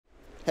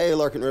Hey,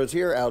 Larken Rose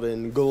here, out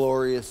in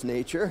glorious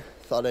nature.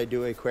 Thought I'd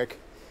do a quick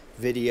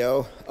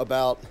video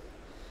about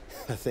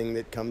a thing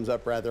that comes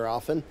up rather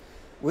often,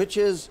 which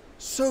is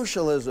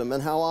socialism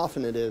and how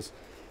often it is.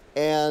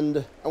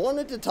 And I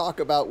wanted to talk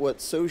about what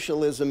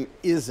socialism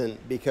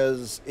isn't,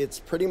 because it's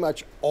pretty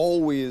much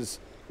always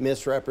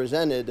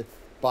misrepresented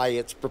by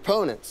its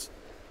proponents.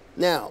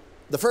 Now,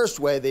 the first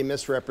way they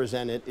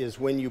misrepresent it is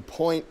when you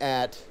point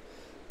at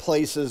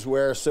places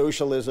where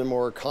socialism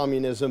or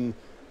communism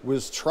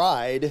was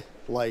tried.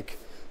 Like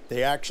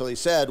they actually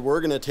said,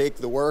 we're going to take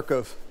the work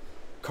of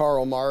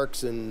Karl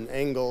Marx and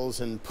Engels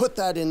and put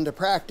that into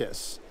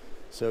practice.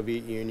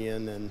 Soviet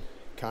Union and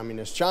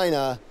Communist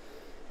China,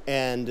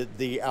 and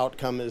the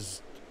outcome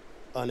is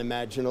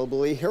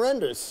unimaginably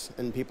horrendous,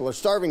 and people are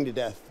starving to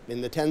death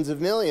in the tens of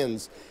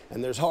millions,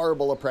 and there's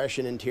horrible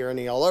oppression and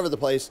tyranny all over the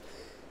place.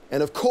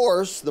 And of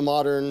course, the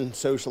modern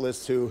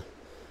socialists who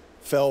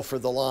fell for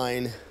the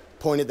line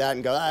pointed that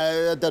and go,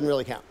 that doesn't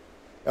really count.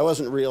 That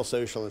wasn't real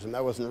socialism.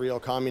 That wasn't real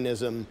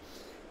communism.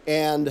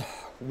 And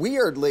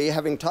weirdly,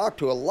 having talked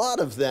to a lot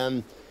of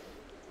them,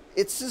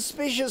 it's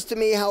suspicious to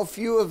me how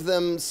few of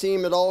them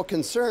seem at all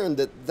concerned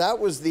that that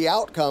was the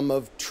outcome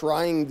of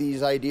trying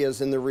these ideas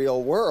in the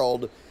real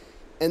world.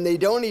 And they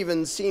don't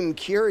even seem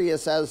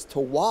curious as to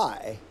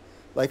why.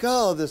 Like,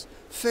 oh, this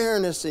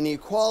fairness and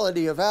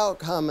equality of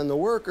outcome, and the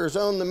workers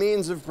own the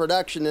means of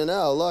production, and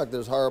oh, look,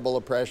 there's horrible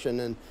oppression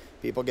and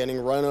people getting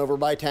run over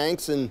by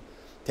tanks and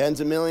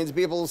tens of millions of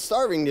people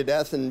starving to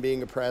death and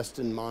being oppressed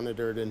and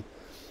monitored and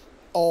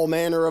all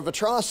manner of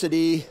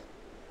atrocity.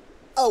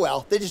 Oh,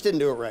 well, they just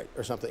didn't do it right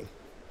or something.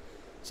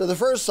 So the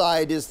first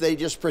side is they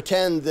just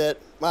pretend that,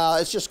 well,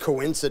 it's just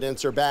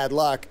coincidence or bad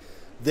luck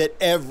that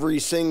every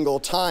single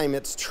time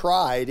it's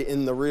tried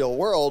in the real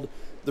world,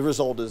 the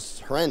result is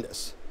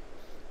horrendous.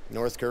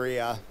 North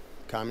Korea,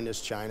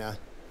 Communist China,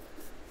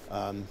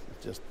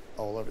 just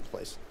all over the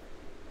place.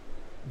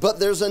 But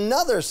there's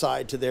another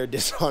side to their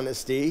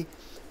dishonesty,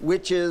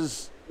 which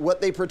is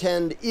what they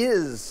pretend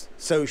is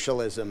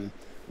socialism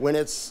when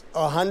it's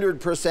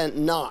 100%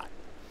 not.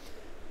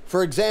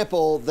 For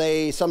example,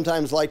 they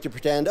sometimes like to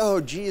pretend, oh,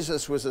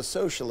 Jesus was a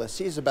socialist.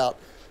 He's about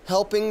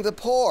helping the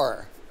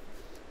poor.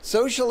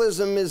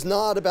 Socialism is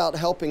not about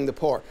helping the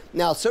poor.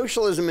 Now,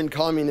 socialism and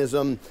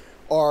communism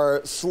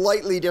are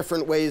slightly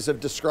different ways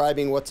of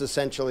describing what's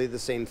essentially the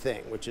same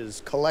thing, which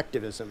is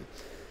collectivism.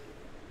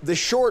 The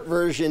short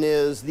version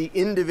is the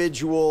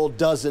individual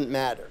doesn't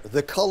matter.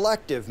 The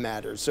collective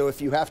matters. So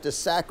if you have to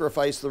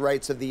sacrifice the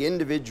rights of the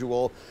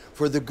individual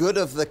for the good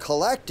of the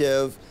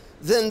collective,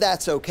 then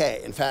that's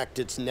okay. In fact,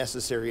 it's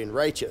necessary and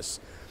righteous.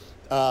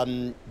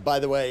 By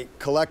the way,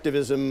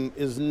 collectivism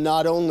is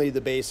not only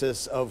the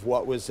basis of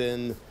what was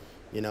in,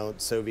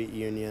 Soviet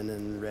Union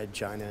and Red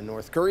China and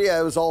North Korea.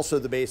 It was also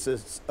the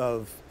basis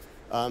of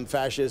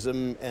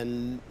fascism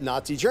and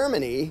Nazi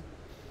Germany,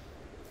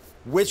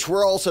 which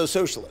were also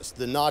socialists.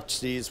 The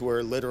Nazis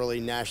were literally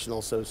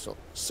national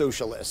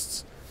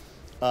socialists.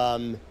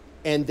 And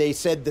they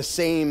said the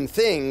same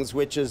things,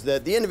 which is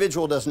that the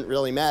individual doesn't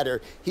really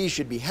matter. He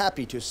should be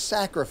happy to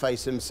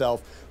sacrifice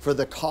himself for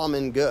the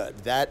common good.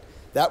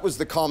 That was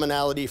the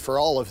commonality for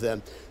all of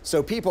them.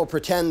 So people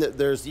pretend that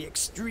there's the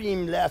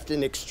extreme left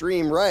and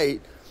extreme right.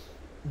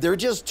 They're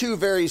just two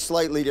very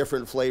slightly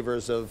different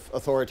flavors of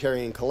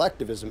authoritarian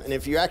collectivism. And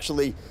if you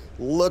actually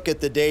look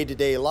at the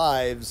day-to-day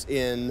lives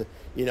in,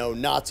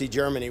 Nazi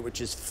Germany,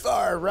 which is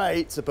far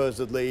right,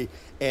 supposedly,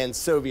 and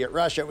Soviet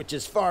Russia, which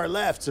is far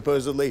left,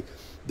 supposedly,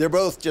 they're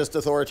both just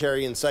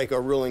authoritarian psycho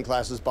ruling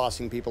classes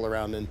bossing people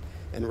around and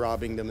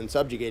robbing them and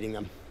subjugating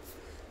them.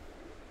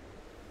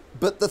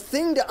 But the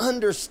thing to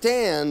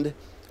understand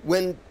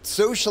when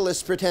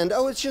socialists pretend,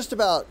 oh, it's just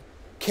about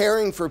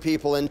caring for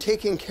people and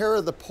taking care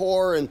of the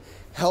poor and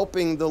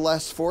helping the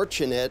less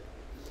fortunate,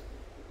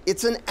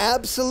 it's an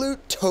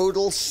absolute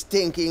total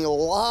stinking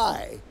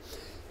lie.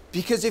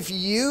 Because if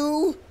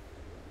you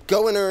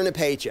go and earn a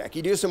paycheck,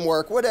 you do some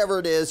work, whatever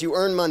it is, you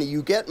earn money,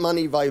 you get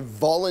money by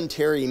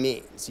voluntary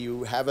means.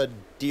 You have a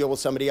deal with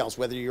somebody else,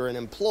 whether you're an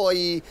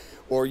employee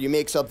or you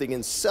make something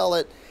and sell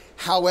it.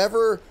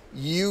 However,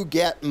 you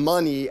get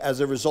money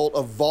as a result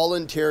of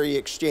voluntary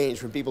exchange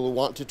from people who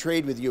want to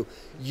trade with you.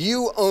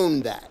 You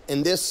own that.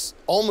 And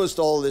almost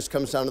all of this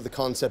comes down to the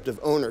concept of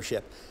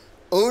ownership.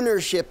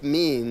 Ownership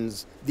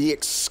means the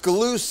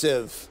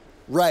exclusive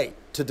right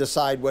to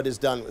decide what is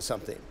done with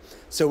something.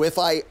 So if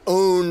I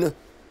own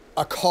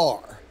a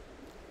car,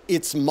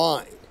 it's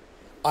mine.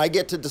 I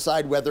get to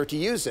decide whether to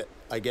use it.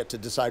 I get to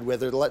decide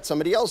whether to let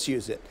somebody else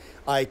use it.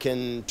 I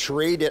can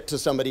trade it to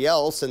somebody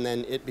else and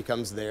then it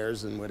becomes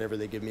theirs, and whatever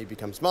they give me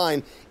becomes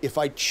mine if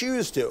I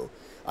choose to.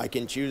 I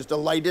can choose to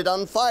light it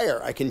on fire.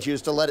 I can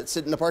choose to let it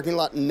sit in the parking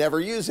lot and never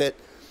use it.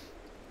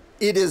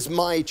 It is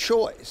my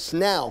choice.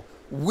 Now,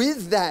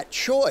 with that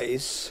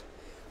choice,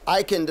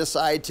 I can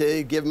decide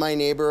to give my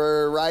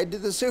neighbor a ride to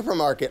the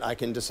supermarket. I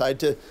can decide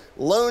to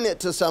loan it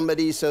to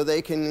somebody so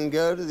they can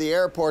go to the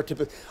airport.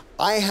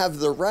 I have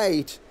the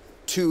right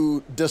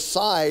to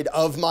decide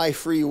of my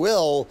free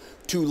will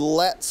to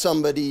let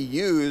somebody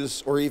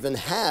use or even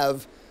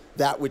have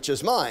that which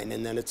is mine,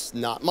 and then it's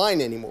not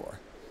mine anymore.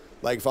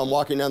 Like if I'm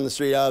walking down the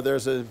street, oh,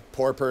 there's a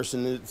poor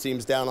person that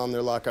seems down on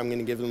their luck, I'm going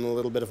to give them a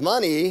little bit of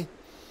money.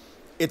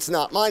 It's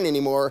not mine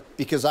anymore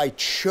because I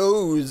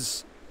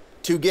chose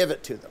to give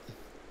it to them.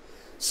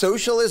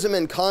 Socialism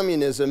and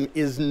communism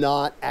is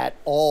not at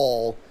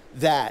all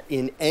that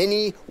in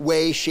any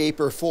way, shape,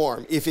 or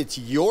form. If it's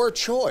your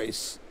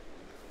choice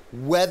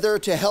whether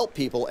to help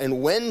people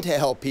and when to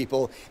help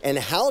people and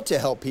how to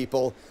help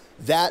people,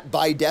 that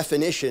by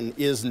definition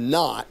is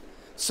not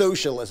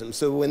socialism.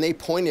 So when they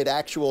point at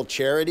actual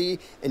charity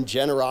and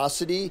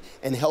generosity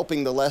and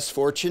helping the less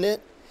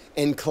fortunate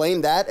and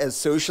claim that as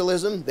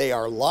socialism, they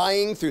are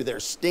lying through their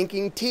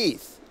stinking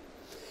teeth.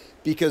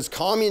 Because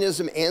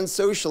communism and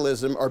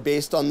socialism are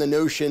based on the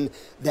notion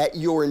that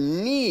your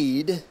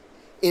need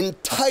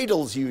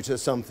entitles you to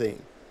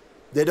something.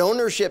 That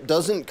ownership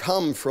doesn't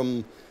come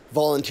from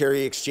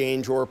voluntary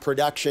exchange or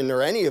production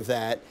or any of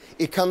that.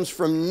 It comes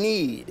from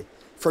need.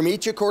 From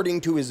each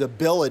according to his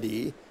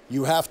ability,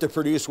 you have to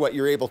produce what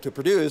you're able to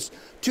produce,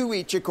 to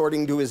each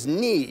according to his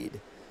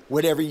need.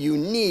 Whatever you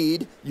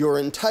need, you're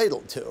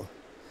entitled to.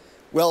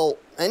 Well,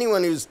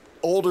 anyone who's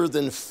older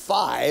than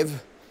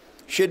 5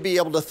 should be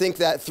able to think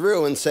that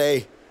through and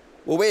say,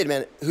 well, wait a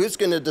minute, who's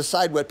going to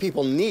decide what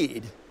people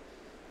need?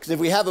 Because if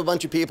we have a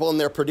bunch of people and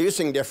they're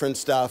producing different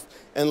stuff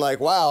and like,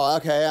 wow,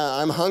 okay,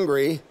 I'm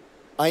hungry,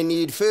 I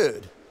need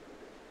food.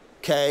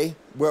 Okay,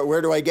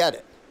 where do I get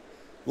it?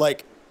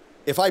 Like,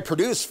 if I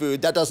produce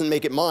food, that doesn't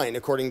make it mine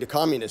according to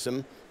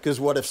communism, because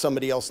what if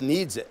somebody else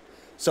needs it?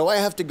 So I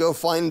have to go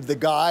find the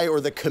guy or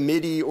the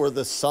committee or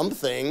the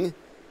something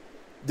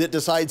that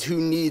decides who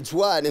needs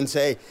what and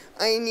say,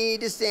 I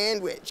need a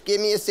sandwich. Give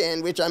me a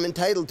sandwich. I'm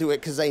entitled to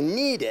it because I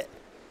need it.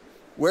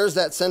 Where's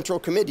that central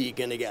committee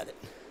going to get it?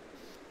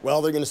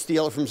 Well, they're going to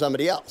steal it from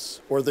somebody else,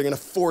 or they're going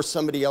to force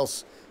somebody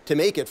else to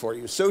make it for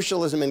you.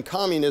 Socialism and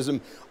communism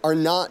are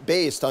not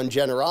based on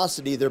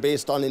generosity. They're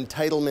based on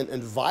entitlement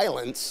and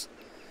violence,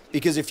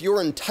 because if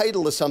you're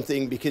entitled to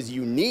something because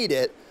you need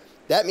it,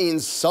 that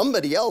means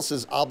somebody else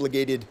is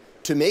obligated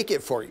to make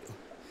it for you.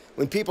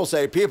 When people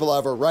say people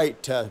have a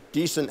right to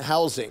decent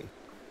housing,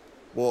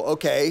 well,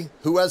 okay,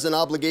 who has an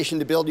obligation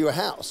to build you a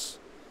house?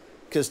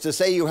 Because to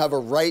say you have a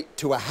right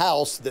to a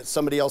house that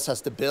somebody else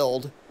has to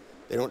build,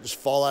 they don't just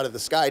fall out of the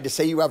sky. To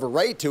say you have a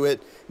right to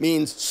it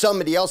means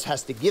somebody else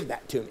has to give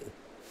that to me.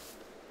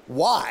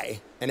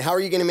 Why? And how are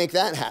you going to make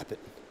that happen?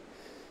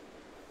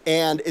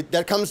 And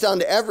that comes down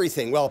to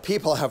everything. Well,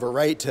 people have a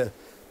right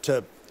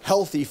to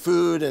healthy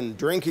food and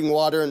drinking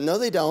water. No,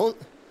 they don't.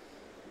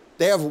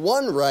 They have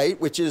one right,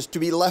 which is to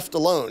be left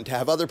alone, to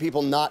have other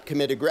people not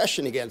commit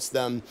aggression against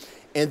them.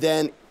 And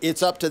then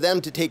it's up to them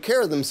to take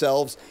care of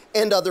themselves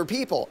and other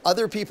people.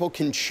 Other people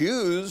can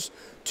choose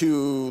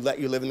to let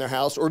you live in their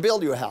house or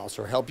build you a house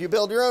or help you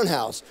build your own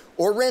house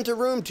or rent a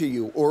room to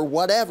you or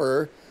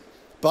whatever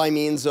by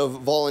means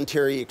of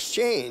voluntary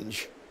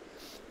exchange.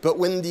 But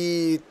when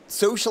the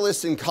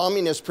socialists and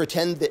communists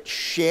pretend that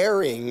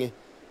sharing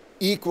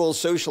equals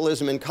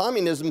socialism and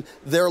communism,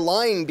 they're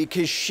lying,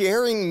 because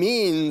sharing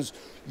means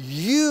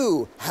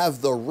you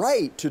have the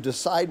right to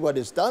decide what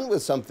is done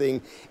with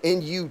something,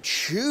 and you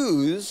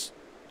choose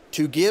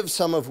to give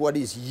some of what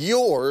is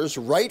yours,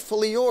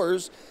 rightfully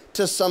yours,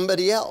 to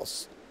somebody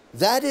else.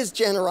 That is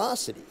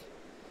generosity.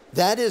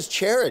 That is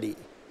charity.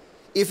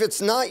 If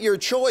it's not your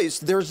choice,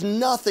 there's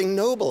nothing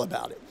noble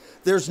about it.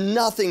 There's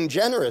nothing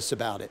generous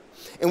about it.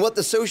 And what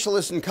the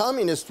socialists and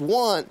communists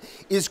want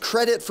is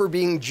credit for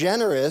being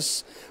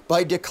generous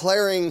by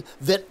declaring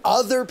that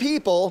other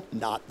people,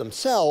 not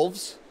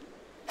themselves,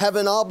 have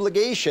an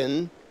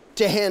obligation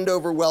to hand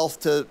over wealth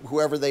to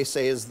whoever they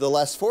say is the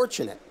less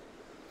fortunate.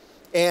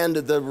 And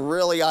the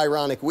really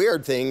ironic,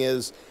 weird thing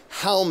is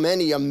how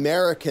many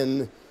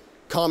American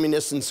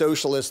communists and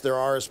socialists there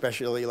are,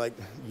 especially like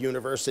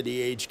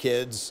university-age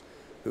kids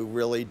who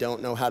really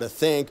don't know how to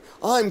think.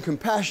 I'm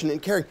compassionate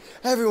and caring.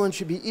 Everyone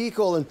should be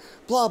equal and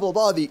blah, blah,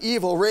 blah. The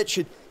evil rich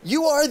should...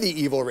 You are the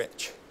evil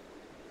rich.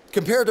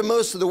 Compared to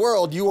most of the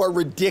world, you are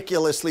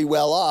ridiculously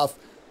well off.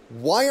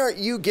 Why aren't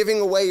you giving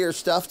away your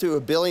stuff to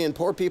 1 billion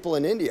poor people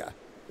in India,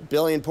 1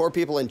 billion poor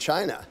people in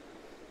China,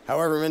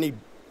 however many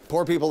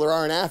poor people there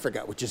are in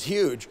Africa, which is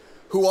huge,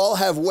 who all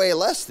have way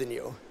less than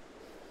you?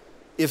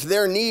 If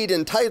their need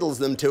entitles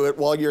them to it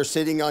while you're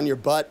sitting on your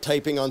butt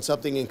typing on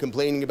something and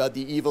complaining about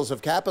the evils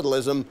of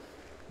capitalism,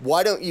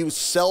 why don't you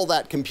sell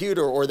that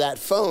computer or that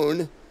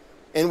phone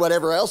and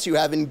whatever else you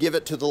have and give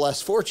it to the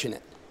less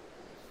fortunate?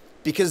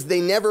 Because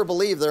they never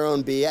believe their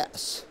own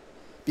BS.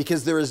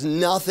 Because there is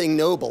nothing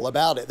noble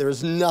about it. There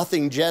is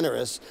nothing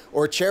generous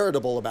or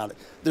charitable about it.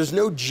 There's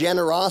no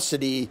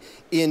generosity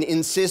in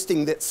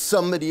insisting that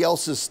somebody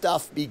else's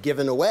stuff be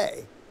given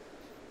away.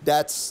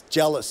 That's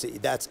jealousy,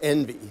 that's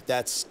envy,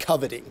 that's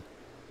coveting.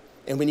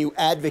 And when you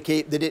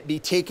advocate that it be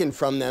taken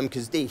from them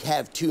because they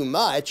have too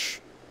much,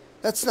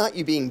 that's not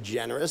you being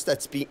generous,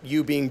 that's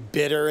you being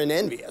bitter and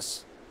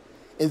envious.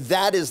 And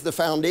that is the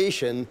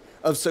foundation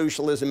of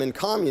socialism and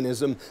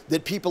communism,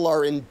 that people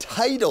are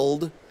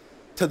entitled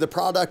to the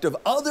product of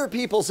other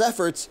people's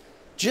efforts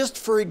just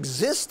for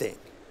existing.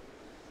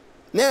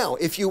 Now,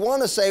 if you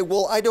want to say,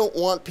 well, I don't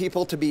want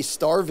people to be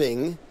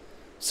starving,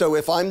 so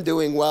if I'm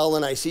doing well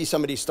and I see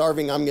somebody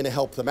starving, I'm going to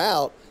help them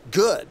out,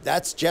 good.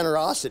 That's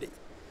generosity.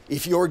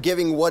 If you're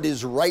giving what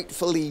is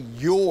rightfully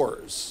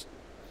yours.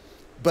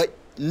 But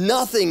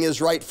nothing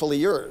is rightfully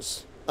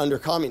yours under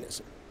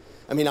communism.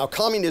 I mean, now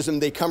communism,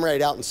 they come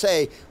right out and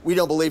say, we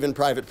don't believe in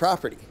private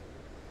property.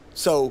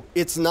 So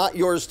it's not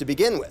yours to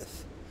begin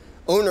with.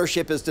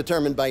 Ownership is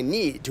determined by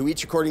need, to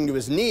each according to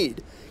his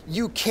need.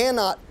 You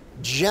cannot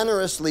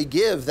generously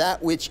give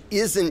that which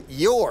isn't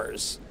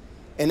yours.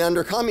 And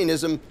under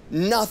communism,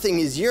 nothing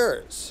is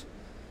yours.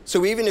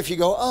 So even if you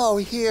go, oh,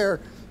 here,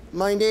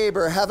 my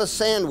neighbor, have a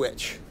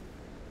sandwich.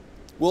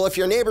 Well, if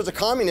your neighbor's a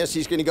communist,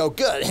 he's going to go,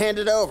 good, hand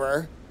it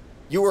over.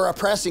 You were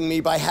oppressing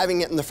me by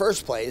having it in the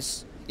first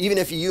place, even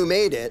if you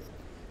made it,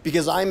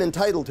 because I'm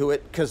entitled to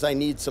it because I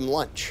need some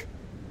lunch.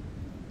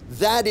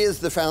 That is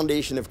the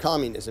foundation of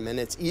communism, and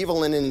it's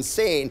evil and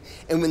insane.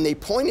 And when they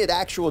point at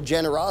actual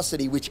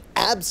generosity, which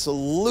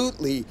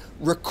absolutely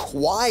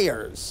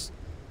requires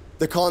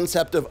the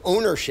concept of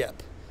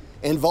ownership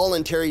and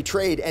voluntary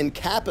trade and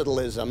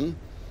capitalism,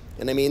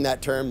 and I mean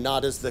that term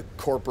not as the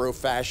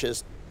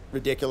corporo-fascist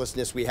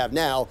ridiculousness we have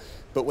now,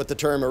 but what the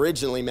term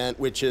originally meant,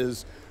 which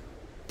is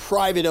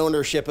private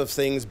ownership of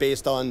things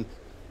based on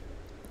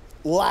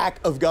lack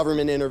of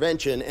government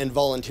intervention and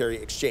voluntary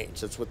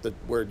exchange. That's what the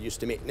word used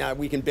to mean. Now,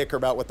 we can bicker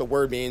about what the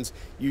word means.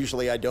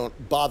 Usually I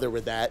don't bother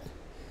with that.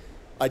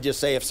 I just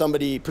say if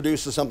somebody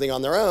produces something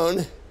on their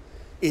own,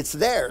 it's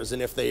theirs.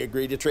 And if they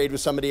agree to trade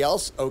with somebody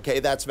else, okay,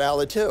 that's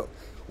valid too.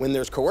 When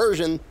there's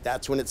coercion,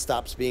 that's when it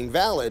stops being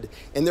valid.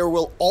 And there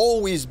will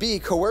always be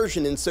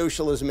coercion in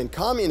socialism and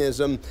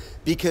communism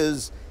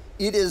because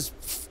it is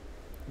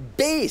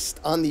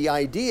based on the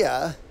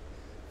idea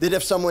that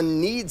if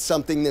someone needs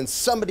something, then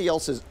somebody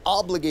else is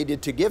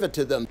obligated to give it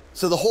to them.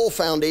 So the whole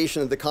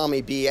foundation of the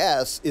commie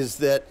BS is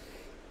that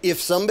if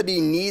somebody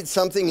needs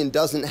something and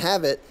doesn't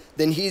have it,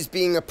 then he's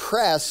being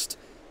oppressed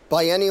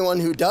by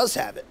anyone who does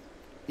have it.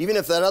 Even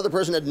if that other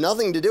person had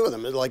nothing to do with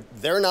them. It's like,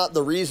 they're not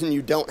the reason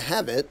you don't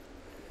have it.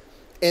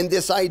 And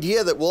this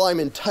idea that, well, I'm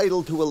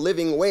entitled to a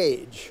living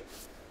wage.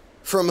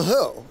 From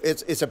who?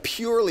 It's a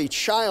purely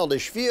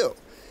childish view.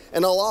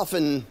 And I'll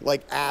often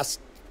ask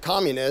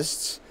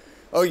communists,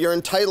 oh, you're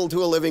entitled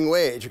to a living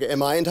wage. Okay,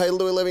 am I entitled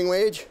to a living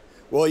wage?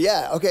 Well,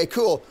 yeah. Okay,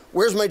 cool.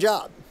 Where's my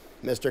job,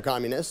 Mr.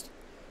 Communist?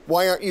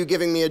 Why aren't you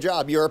giving me a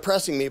job? You're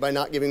oppressing me by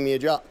not giving me a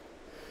job.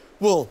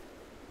 Well,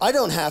 I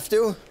don't have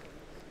to.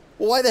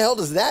 Well, why the hell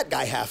does that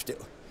guy have to?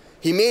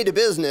 He made a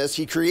business,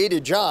 he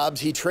created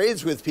jobs, he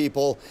trades with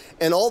people,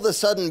 and all of a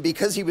sudden,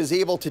 because he was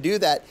able to do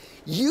that,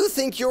 you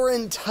think you're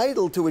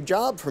entitled to a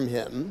job from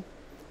him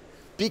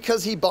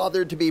because he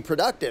bothered to be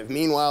productive.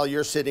 Meanwhile,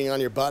 you're sitting on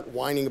your butt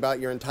whining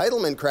about your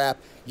entitlement crap.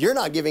 You're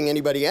not giving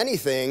anybody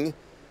anything,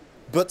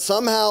 but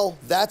somehow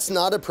that's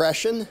not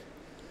oppression.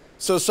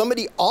 So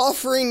somebody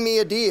offering me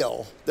a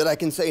deal that I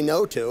can say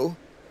no to,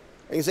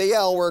 I can say, yeah,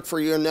 I'll work for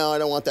you, and no, I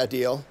don't want that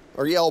deal.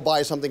 Or yeah, I'll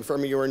buy something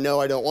from you, or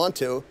no, I don't want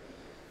to.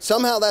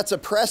 Somehow that's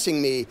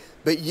oppressing me,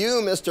 but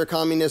you, Mr.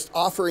 Communist,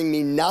 offering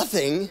me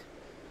nothing,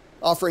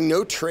 offering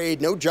no trade,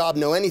 no job,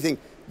 no anything,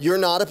 you're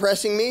not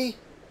oppressing me?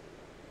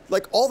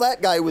 Like, all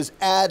that guy was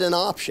add an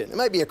option. It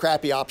might be a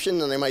crappy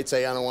option, and they might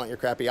say, I don't want your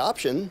crappy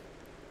option.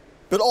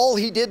 But all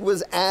he did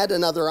was add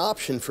another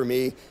option for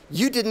me.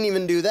 You didn't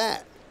even do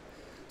that.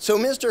 So,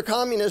 Mr.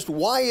 Communist,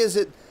 why is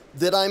it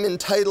that I'm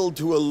entitled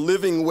to a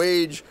living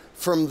wage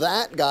from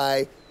that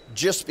guy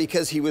just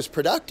because he was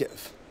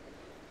productive?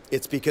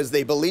 It's because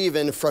they believe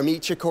in from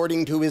each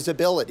according to his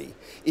ability.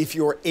 If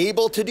you're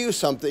able to do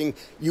something,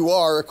 you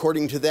are,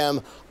 according to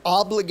them,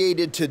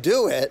 obligated to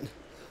do it,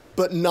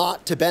 but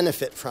not to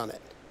benefit from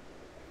it.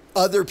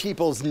 Other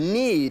people's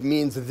need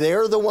means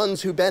they're the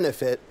ones who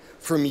benefit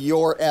from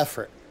your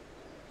effort.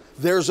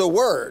 There's a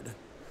word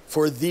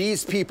for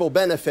these people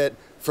benefit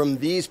from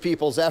these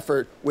people's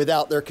effort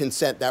without their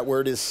consent. That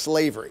word is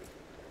slavery.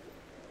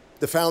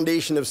 The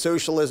foundation of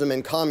socialism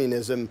and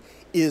communism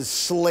is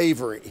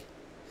slavery.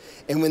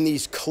 And when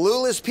these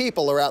clueless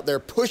people are out there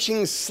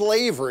pushing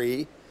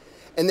slavery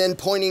and then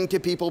pointing to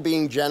people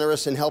being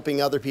generous and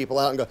helping other people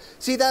out and go,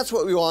 see, that's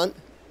what we want.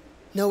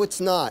 No,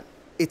 it's not.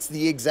 It's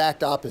the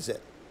exact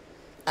opposite.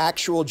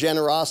 Actual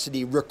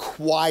generosity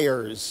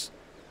requires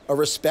a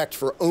respect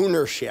for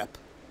ownership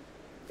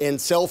and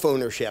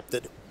self-ownership,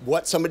 that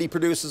what somebody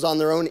produces on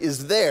their own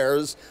is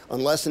theirs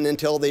unless and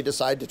until they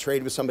decide to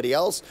trade with somebody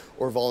else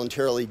or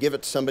voluntarily give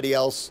it to somebody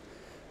else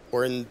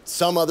or in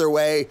some other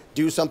way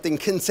do something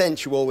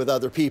consensual with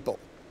other people.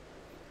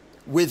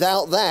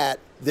 Without that,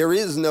 there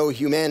is no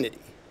humanity.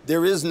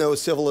 There is no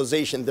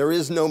civilization. There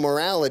is no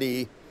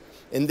morality.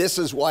 And this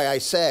is why I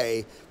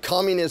say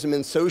communism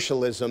and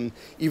socialism,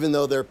 even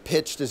though they're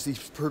pitched as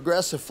these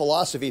progressive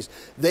philosophies,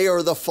 they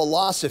are the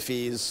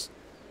philosophies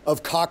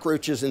of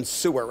cockroaches and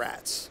sewer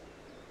rats,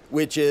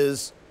 which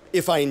is,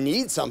 if I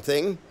need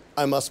something,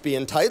 I must be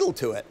entitled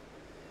to it.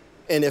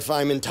 And if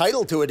I'm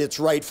entitled to it, it's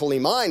rightfully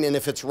mine. And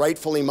if it's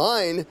rightfully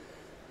mine,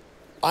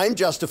 I'm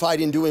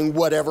justified in doing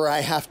whatever I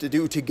have to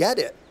do to get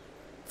it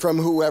from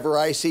whoever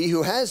I see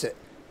who has it.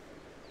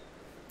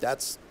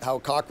 That's how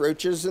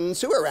cockroaches and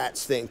sewer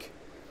rats think.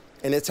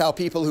 And it's how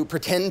people who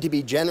pretend to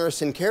be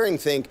generous and caring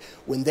think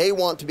when they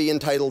want to be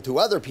entitled to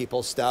other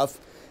people's stuff,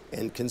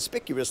 and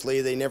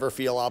conspicuously they never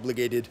feel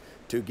obligated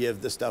to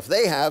give the stuff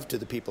they have to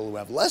the people who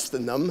have less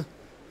than them.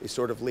 They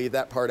sort of leave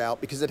that part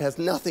out because it has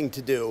nothing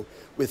to do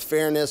with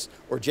fairness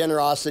or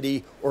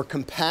generosity or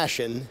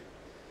compassion.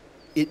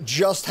 It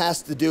just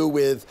has to do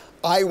with,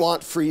 I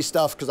want free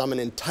stuff because I'm an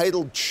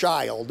entitled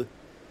child,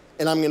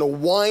 and I'm going to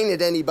whine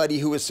at anybody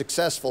who is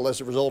successful as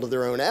a result of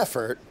their own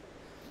effort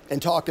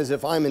and talk as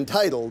if I'm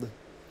entitled.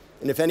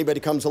 And if anybody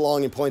comes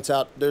along and points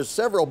out there's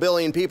several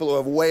billion people who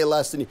have way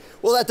less than you,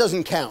 well, that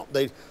doesn't count.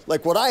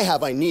 Like what I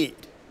have, I need.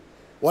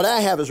 What I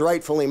have is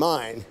rightfully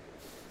mine.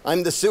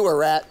 I'm the sewer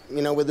rat,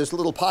 you know, with this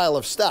little pile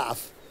of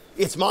stuff.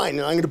 It's mine,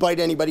 and I'm going to bite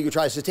anybody who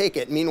tries to take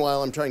it.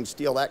 Meanwhile, I'm trying to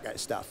steal that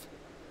guy's stuff.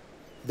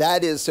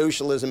 That is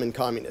socialism and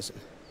communism.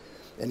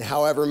 And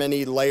however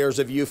many layers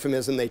of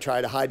euphemism they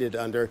try to hide it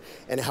under,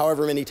 and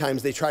however many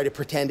times they try to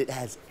pretend it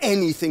has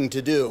anything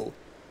to do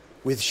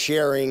with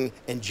sharing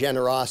and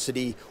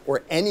generosity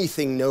or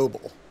anything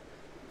noble,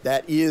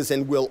 that is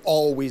and will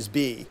always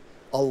be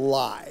a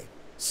lie.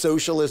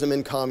 Socialism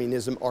and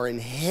communism are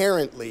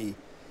inherently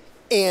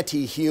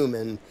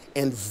anti-human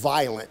and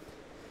violent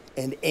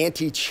and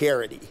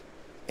anti-charity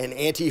and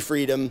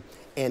anti-freedom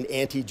and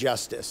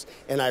anti-justice.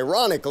 And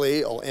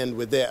ironically, I'll end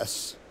with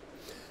this,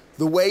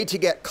 the way to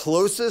get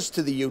closest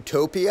to the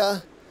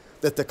utopia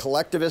that the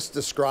collectivists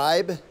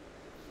describe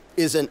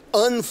is an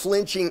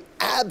unflinching,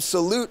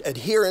 absolute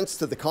adherence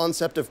to the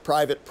concept of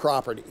private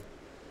property,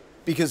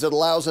 because it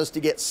allows us to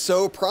get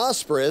so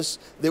prosperous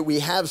that we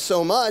have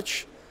so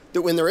much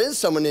that when there is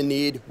someone in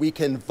need, we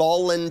can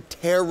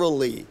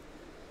voluntarily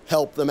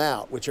help them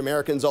out, which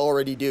Americans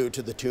already do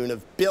to the tune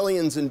of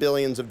billions and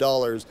billions of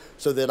dollars,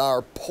 so that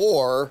our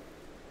poor,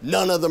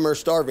 none of them are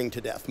starving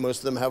to death. Most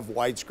of them have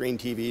widescreen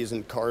TVs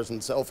and cars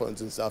and cell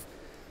phones and stuff,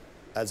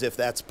 as if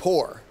that's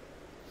poor.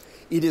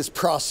 It is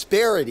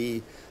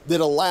prosperity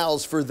that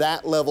allows for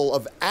that level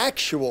of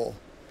actual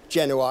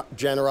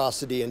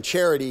generosity and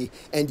charity,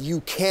 and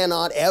you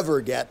cannot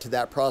ever get to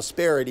that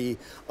prosperity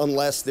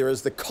unless there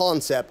is the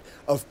concept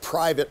of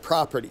private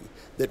property,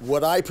 that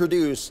what I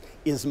produce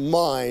is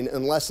mine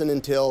unless and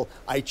until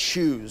I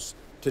choose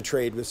to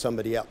trade with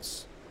somebody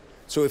else.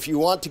 So if you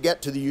want to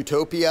get to the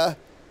utopia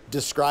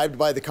described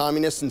by the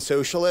communists and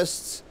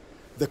socialists,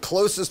 the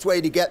closest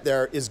way to get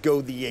there is go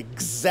the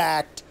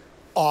exact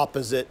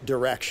opposite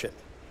direction.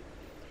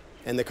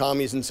 And the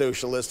commies and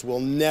socialists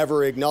will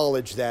never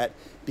acknowledge that,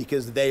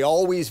 because they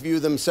always view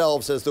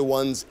themselves as the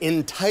ones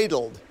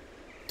entitled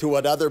to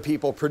what other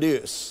people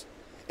produce.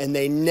 And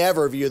they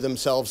never view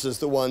themselves as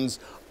the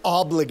ones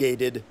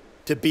obligated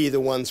to be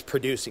the ones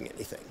producing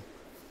anything.